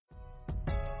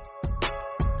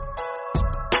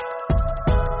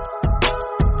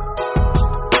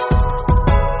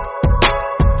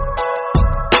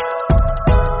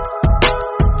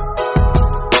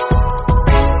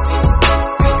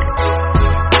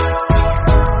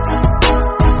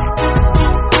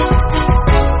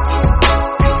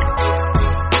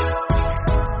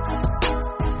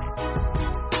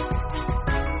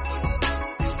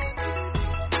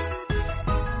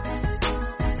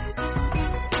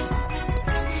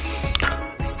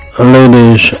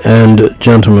Ladies and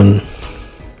gentlemen,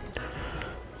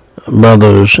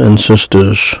 brothers and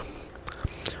sisters,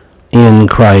 in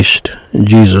Christ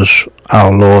Jesus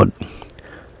our Lord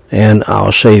and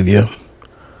our Savior,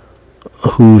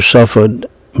 who suffered,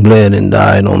 bled, and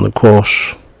died on the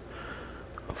cross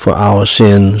for our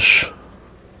sins,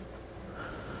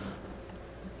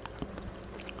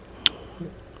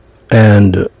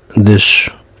 and this,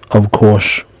 of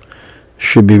course,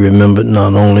 should be remembered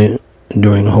not only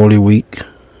during Holy Week,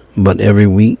 but every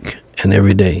week and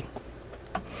every day.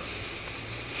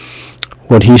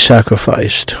 What he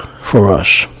sacrificed for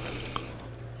us,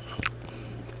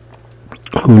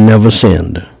 who never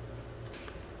sinned,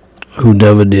 who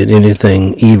never did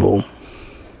anything evil,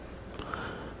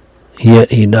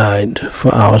 yet he died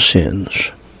for our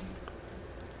sins.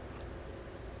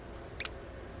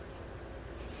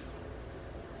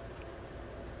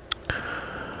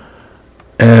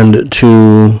 And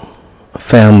to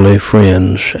family,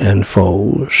 friends, and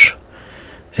foes,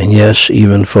 and yes,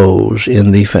 even foes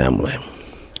in the family,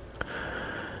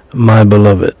 my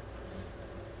beloved,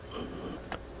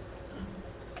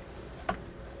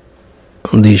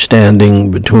 the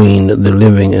standing between the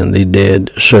living and the dead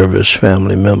service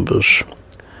family members.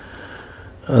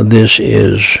 This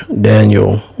is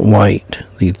Daniel Whyte,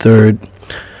 the third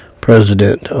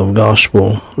president of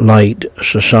Gospel Light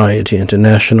Society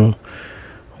International,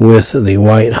 with the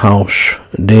White House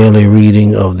daily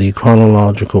reading of the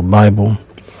Chronological Bible,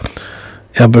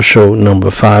 episode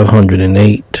number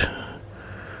 508,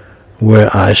 where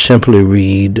I simply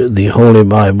read the Holy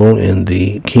Bible in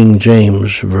the King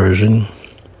James Version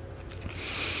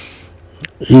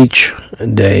each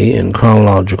day in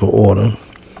chronological order.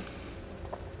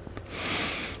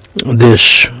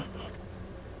 This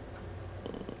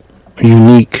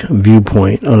unique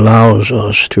viewpoint allows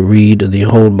us to read the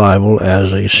whole Bible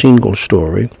as a single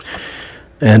story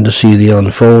and to see the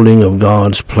unfolding of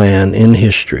God's plan in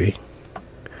history,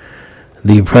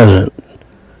 the present,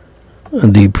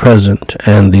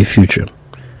 and the future.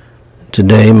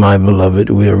 Today, my beloved,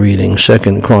 we are reading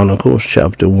 2 Chronicles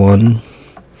chapter 1,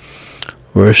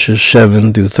 verses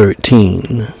 7 through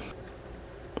 13.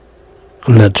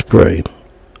 Let's pray.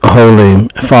 Holy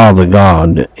Father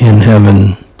God in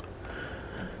heaven,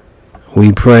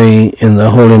 we pray in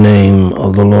the holy name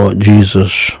of the Lord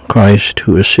Jesus Christ,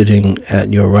 who is sitting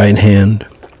at your right hand,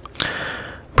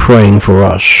 praying for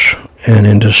us and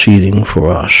interceding for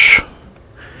us,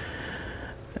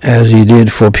 as he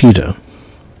did for Peter.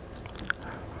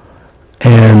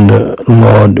 And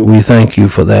Lord, we thank you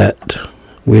for that.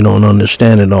 We don't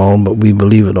understand it all, but we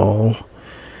believe it all.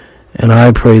 And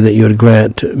I pray that you would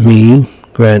grant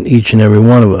each and every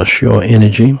one of us your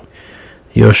energy,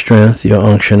 your strength, your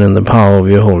unction, and the power of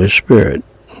your Holy Spirit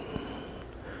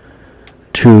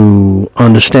to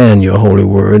understand your holy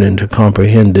word and to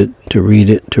comprehend it, to read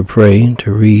it, to pray,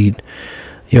 to read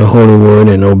your holy word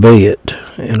and obey it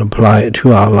and apply it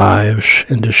to our lives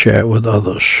and to share it with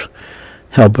others.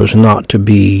 Help us not to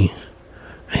be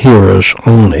hearers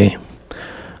only,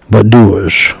 but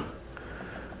doers.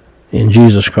 In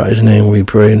Jesus Christ's name we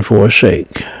pray and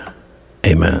forsake.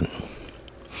 Amen.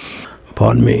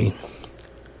 Pardon me.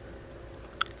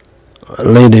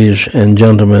 Ladies and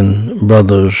gentlemen,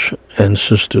 brothers and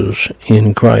sisters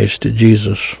in Christ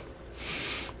Jesus,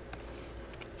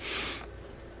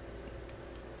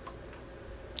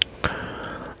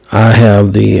 I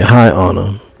have the high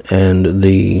honor and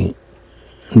the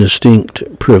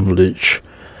distinct privilege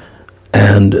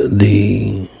and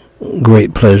the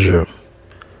great pleasure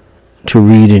to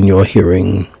read in your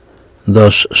hearing,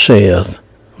 "Thus saith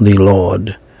the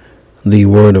Lord," the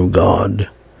Word of God,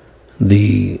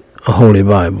 the Holy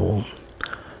Bible,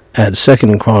 at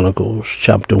 2 Chronicles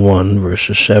chapter 1,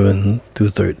 verses 7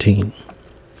 through 13.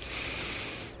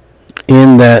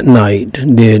 In that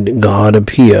night did God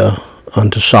appear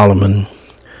unto Solomon,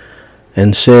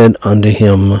 and said unto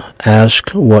him,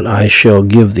 Ask what I shall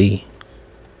give thee.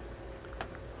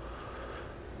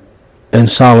 And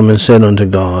Solomon said unto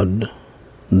God,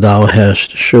 Thou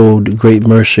hast showed great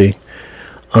mercy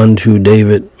unto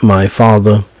David my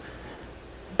father,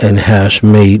 and hast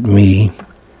made me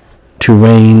to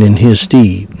reign in his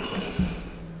stead.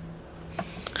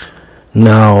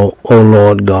 Now, O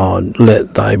Lord God,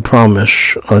 let thy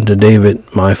promise unto David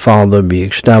my father be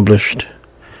established,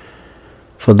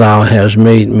 for thou hast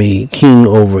made me king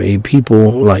over a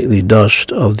people like the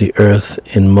dust of the earth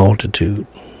in multitude.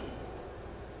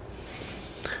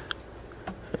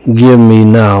 Give me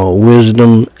now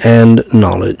wisdom and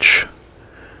knowledge,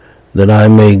 that I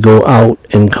may go out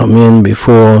and come in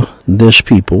before this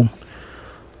people.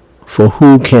 For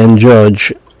who can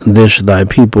judge this thy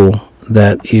people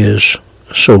that is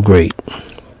so great.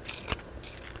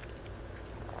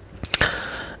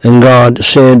 And God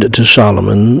said to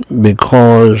Solomon,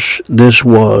 because this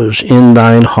was in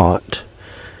thine heart,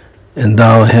 and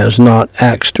thou hast not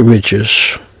asked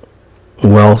riches,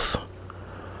 wealth,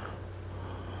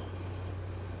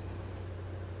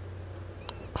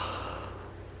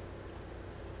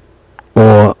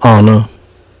 or honor,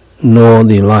 nor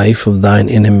the life of thine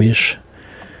enemies,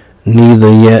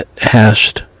 neither yet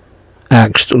hast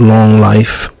asked long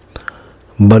life,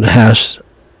 but hast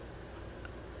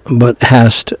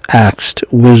asked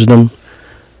wisdom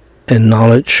and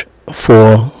knowledge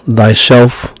for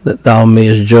thyself, that thou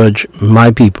mayest judge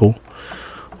my people,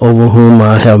 over whom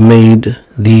I have made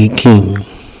thee king.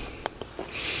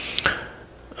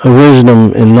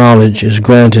 Wisdom and knowledge is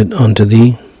granted unto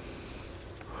thee,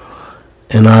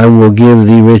 and I will give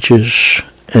thee riches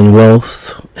and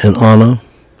wealth and honor,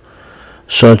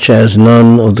 such as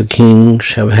none of the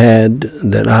kings have had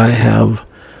that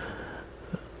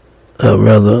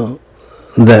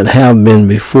that have been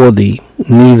before thee,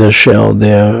 neither shall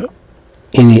there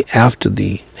any after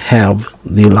thee have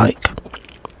the like.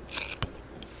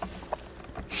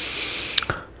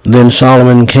 Then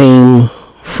Solomon came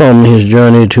from his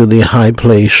journey to the high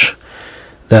place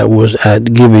that was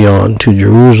at Gibeon to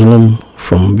Jerusalem,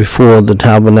 from before the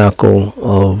tabernacle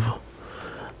of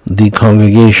the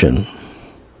congregation,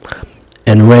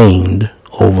 and reigned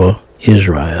over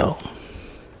Israel.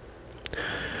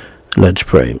 Let's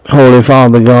pray. Holy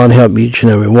Father God, help each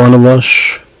and every one of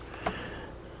us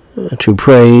to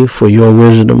pray for your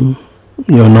wisdom,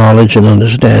 your knowledge and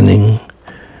understanding,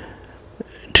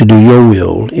 to do your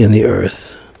will in the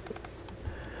earth,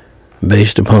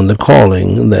 based upon the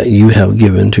calling that you have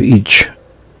given to each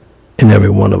and every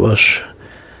one of us,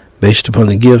 based upon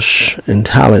the gifts and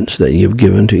talents that you've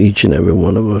given to each and every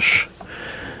one of us.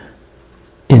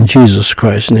 In Jesus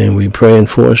Christ's name we pray and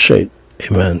for his sake.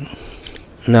 Amen.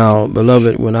 Now,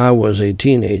 beloved, when I was a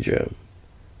teenager,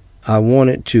 I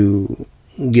wanted to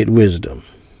get wisdom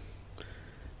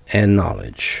and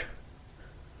knowledge.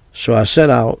 So I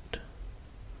set out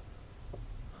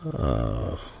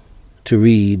to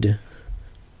read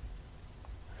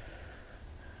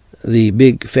the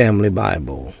Big Family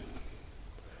Bible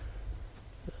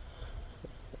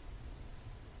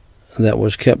that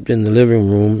was kept in the living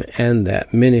room and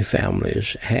that many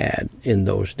families had in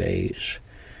those days.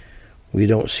 We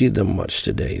don't see them much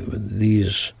today, but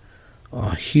these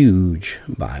are huge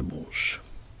Bibles.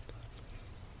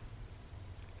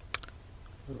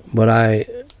 But I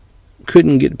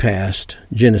couldn't get past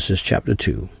Genesis chapter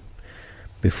 2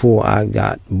 before I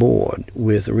got bored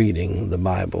with reading the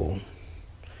Bible.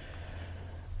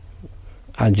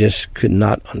 I just could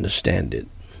not understand it.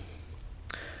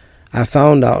 I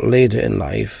found out later in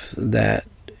life that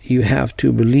you have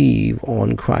to believe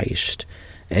on Christ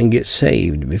and get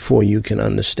saved before you can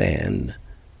understand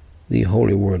the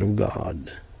Holy Word of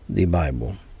God, the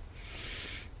Bible.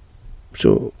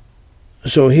 So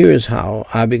here is how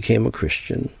I became a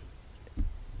Christian,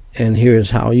 and here is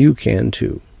how you can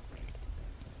too.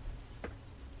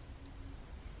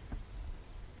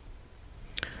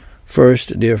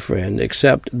 First, dear friend,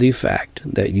 accept the fact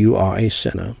that you are a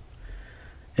sinner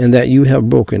and that you have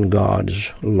broken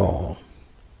God's law,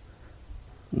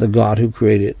 the God who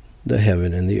created the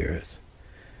heaven and the earth.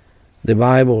 The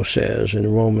Bible says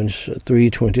in Romans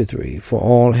 3:23, "For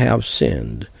all have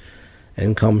sinned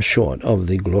and come short of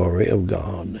the glory of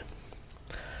God."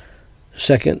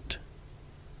 Second,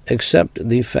 accept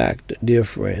the fact, dear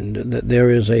friend, that there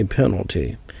is a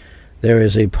penalty, there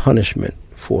is a punishment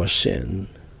for sin.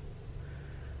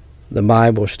 The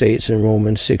Bible states in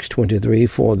Romans 6:23,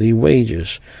 "For the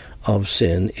wages of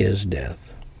sin is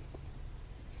death."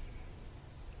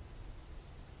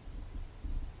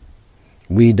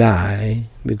 We die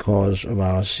because of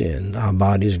our sin. Our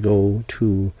bodies go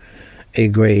to a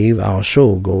grave. Our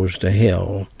soul goes to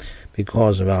hell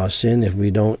because of our sin if we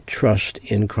don't trust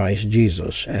in Christ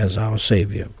Jesus as our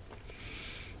Savior.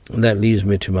 And that leads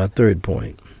me to my third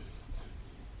point.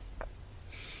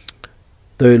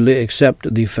 Thirdly,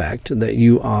 accept the fact that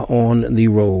you are on the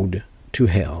road to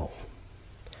hell.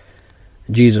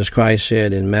 Jesus Christ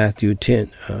said in Matthew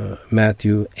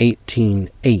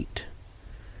 18:8.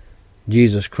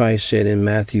 Jesus Christ said in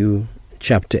Matthew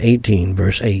chapter 18,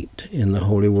 verse 8, in the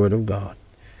Holy Word of God,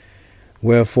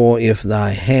 "Wherefore, if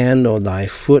thy hand or thy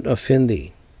foot offend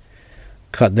thee,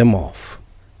 cut them off,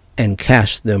 and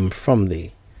cast them from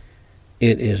thee.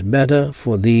 It is better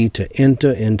for thee to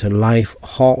enter into life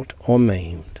halt or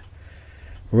maimed,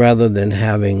 rather than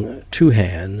having 2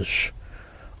 hands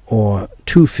or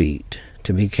 2 feet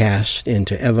to be cast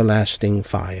into everlasting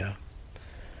fire.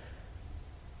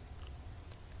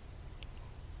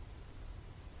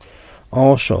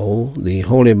 Also, the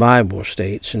Holy Bible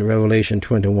states in Revelation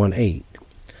 21:8,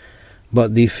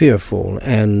 but the fearful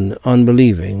and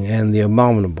unbelieving and the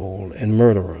abominable and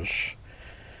murderers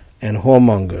and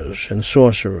whoremongers and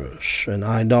sorcerers and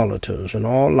idolaters and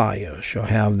all liars shall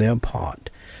have their part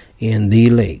in the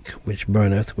lake which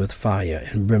burneth with fire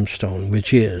and brimstone,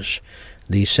 which is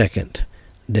the second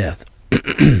death.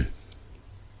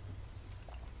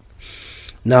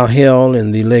 Now, hell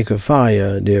and the lake of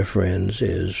fire, dear friends,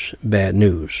 is bad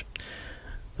news.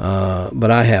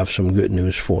 But I have some good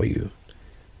news for you.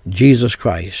 Jesus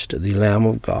Christ, the Lamb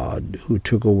of God, who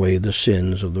took away the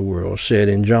sins of the world, said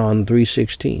in John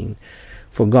 3:16,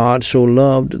 For God so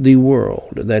loved the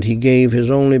world that he gave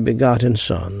his only begotten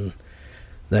Son,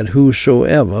 that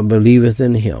whosoever believeth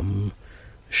in him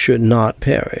should not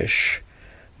perish,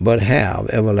 but have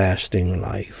everlasting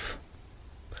life.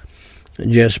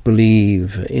 Just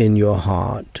believe in your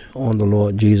heart on the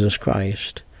Lord Jesus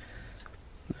Christ,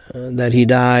 that he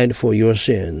died for your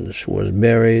sins, was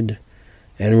buried,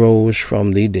 and rose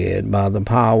from the dead by the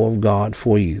power of God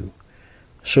for you,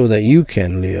 so that you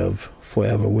can live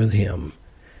forever with him.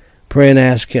 Pray and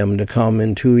ask him to come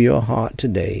into your heart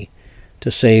today to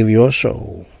save your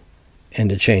soul and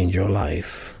to change your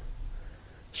life,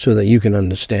 so that you can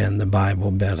understand the Bible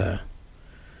better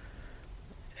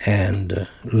and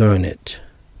learn it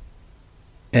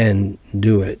and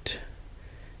do it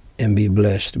and be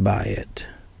blessed by it.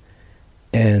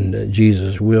 And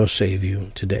Jesus will save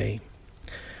you today.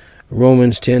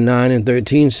 Romans 10:9 and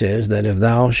 13 says that if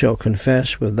thou shalt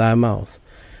confess with thy mouth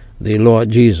the Lord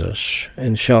Jesus,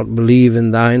 and shalt believe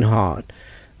in thine heart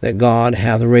that God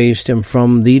hath raised him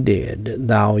from the dead,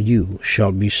 you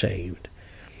shalt be saved.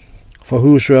 For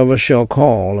whosoever shall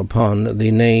call upon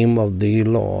the name of the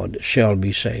Lord shall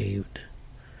be saved.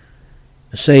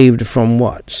 Saved from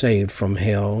what? Saved from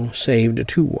hell. Saved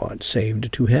to what?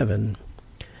 Saved to heaven.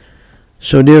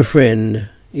 So, dear friend,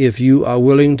 if you are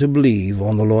willing to believe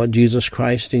on the Lord Jesus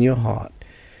Christ in your heart,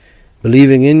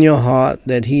 believing in your heart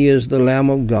that he is the Lamb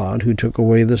of God who took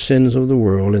away the sins of the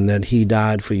world, and that he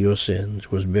died for your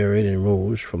sins, was buried, and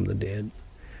rose from the dead,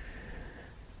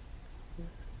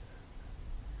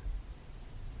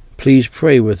 please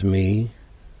pray with me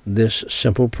this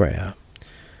simple prayer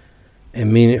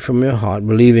and mean it from your heart,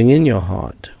 believing in your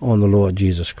heart on the Lord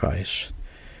Jesus Christ,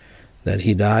 that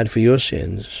he died for your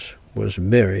sins, was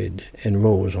buried, and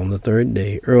rose on the third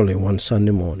day, early one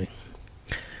Sunday morning.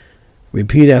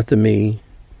 Repeat after me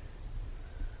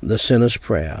the sinner's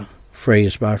prayer,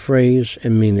 phrase by phrase,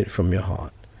 and mean it from your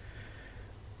heart.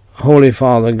 Holy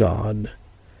Father God,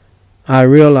 I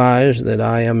realize that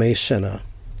I am a sinner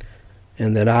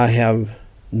and that I have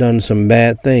done some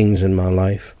bad things in my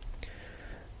life.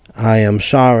 I am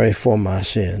sorry for my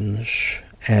sins,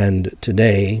 and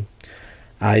today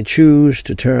I choose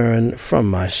to turn from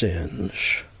my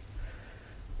sins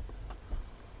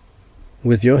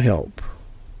with your help.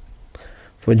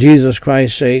 For Jesus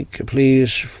Christ's sake,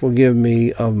 please forgive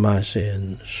me of my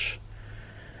sins.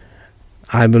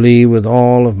 I believe with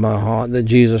all of my heart that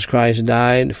Jesus Christ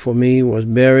died for me, was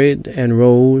buried, and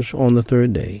rose on the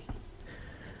third day.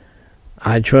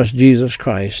 I trust Jesus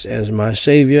Christ as my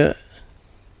Savior,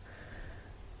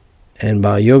 and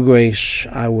by your grace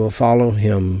I will follow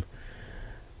him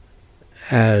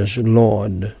as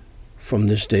Lord from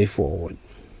this day forward.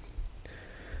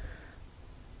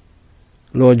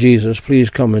 Lord Jesus, please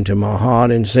come into my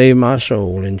heart and save my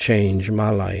soul and change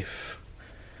my life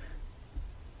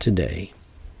today.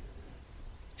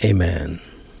 Amen.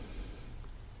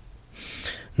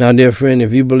 Now, dear friend,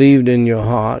 if you believed in your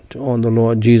heart on the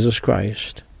Lord Jesus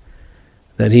Christ,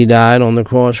 that he died on the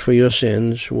cross for your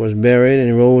sins, was buried,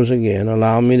 and rose again,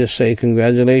 allow me to say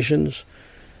congratulations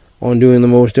on doing the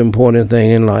most important thing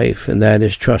in life, and that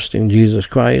is trusting Jesus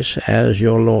Christ as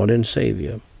your Lord and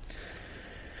Savior.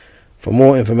 For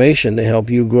more information to help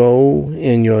you grow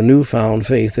in your newfound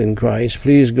faith in Christ,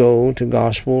 please go to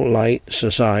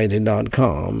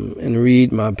GospelLightSociety.com and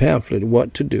read my pamphlet,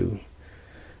 What to Do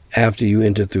After You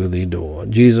Enter Through the Door.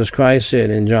 Jesus Christ said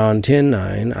in John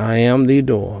 10:9, I am the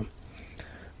door.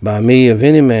 By me, if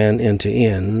any man enter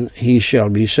in, he shall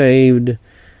be saved,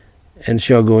 and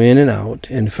shall go in and out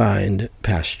and find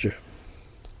pasture.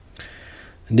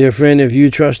 Dear friend, if you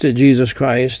trusted Jesus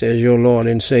Christ as your Lord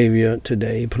and Savior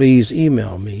today, please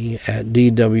email me at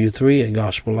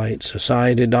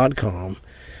dw3@gospellightsociety.com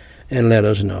and let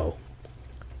us know.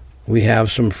 We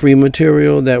have some free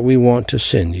material that we want to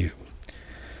send you.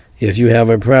 If you have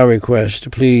a prayer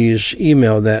request, please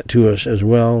email that to us as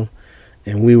well,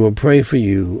 and we will pray for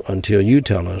you until you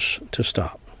tell us to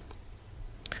stop.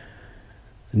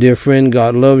 Dear friend,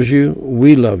 God loves you.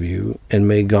 We love you. And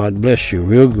may God bless you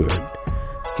real good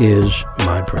is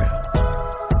my prayer.